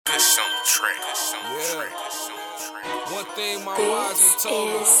Yeah. One thing my wise and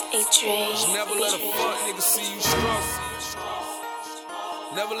told me is never let a fuck nigga see you struggle.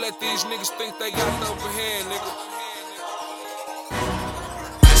 Never let these niggas think they got the upper hand, nigga.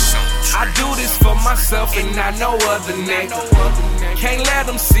 I do this for myself and not no other nigga. Can't let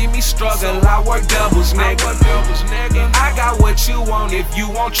them see me struggle, I work doubles, nigga. I got what you want if you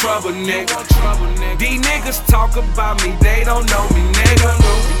want trouble, nigga. These niggas talk about me, they don't know me, nigga.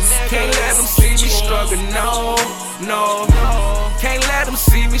 Can't let them see me struggle, no, no. Can't let them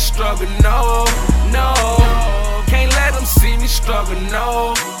see me struggle, no, no. Can't let them see me struggle,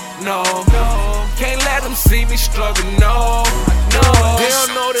 no, no. Can't let them see me struggle, no, no. They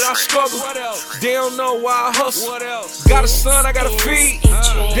don't know that I struggle. They don't know why I hustle. Got a son I gotta feed.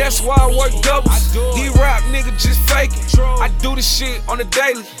 That's why I work doubles. These rap niggas just faking. I do this shit on the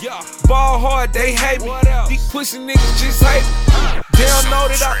daily. Ball hard, they hate me. These pussy niggas just hate me. They don't know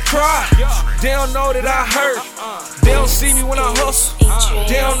that I cry. They don't know that I hurt. They don't see me when I hustle.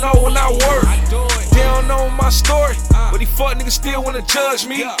 They don't know when I work. They don't know my story, but these fuck niggas still wanna judge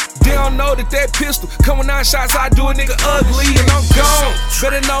me. They don't know that pistol coming 9 shots, I do a nigga ugly and I'm gone.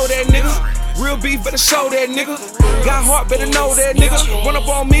 Better know that nigga. Real beef, better show that nigga. Got heart, better know that nigga. Run up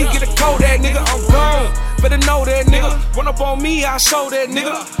on me, get a Kodak, nigga, I'm gone. Better know that nigga. Run up on me, I show that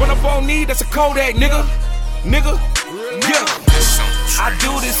nigga. Run up on me, that's a Kodak, nigga. Nigga, yeah. I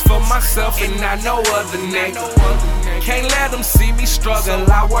do this for myself and not no other nigga. Can't let them see me struggle,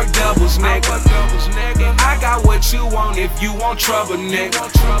 I work doubles, nigga. I got what you want if you want trouble, nigga.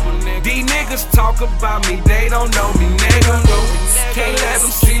 These niggas talk about me, they don't know me, nigga. Can't let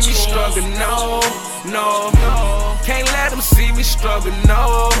them see me struggle, no, no. Can't let them see me struggle,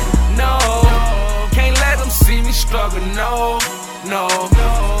 no, no. Can't let them see me struggle, no, no.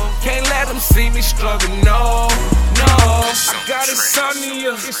 Can't let them see me struggle, no, no. I got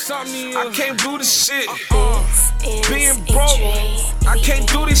insomnia, I can't do this shit. Being broke, I can't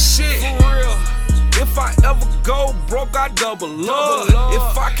do this shit for real. If I ever go broke, I double up.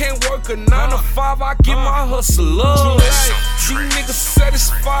 If I can't work a 9 to 5, I get my hustle up. These niggas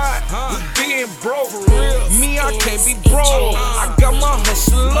satisfied with being broke. Me, I can't be broke. I got my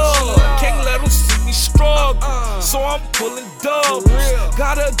hustle up. Can't let them see me struggle, so I'm pulling doubles.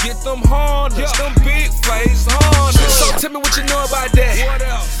 Gotta get them Hondas, them big face Hondas. So tell me what you know about that.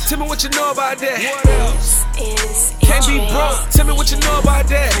 Tell me what you know about that. Can't be broke. Tell me what you know about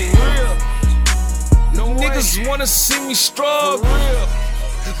that. Niggas wanna see me struggle,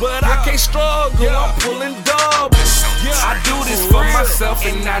 but I can't struggle, I'm pulling doubles. I do this for myself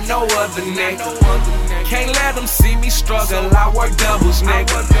and not no other nigga. Can't let them see me struggle, I work doubles,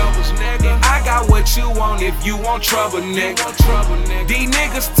 nigga. I got what you want if you want trouble, nigga. These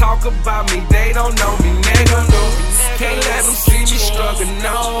niggas talk about me, they don't know me, nigga. Can't let them see me struggle,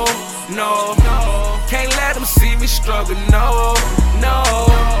 no, no. Can't let them see me struggle, no, no.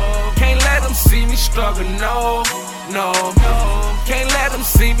 Can't let them see me struggle, no, no. Can't let them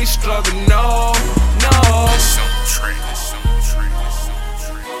see me struggle, no, no.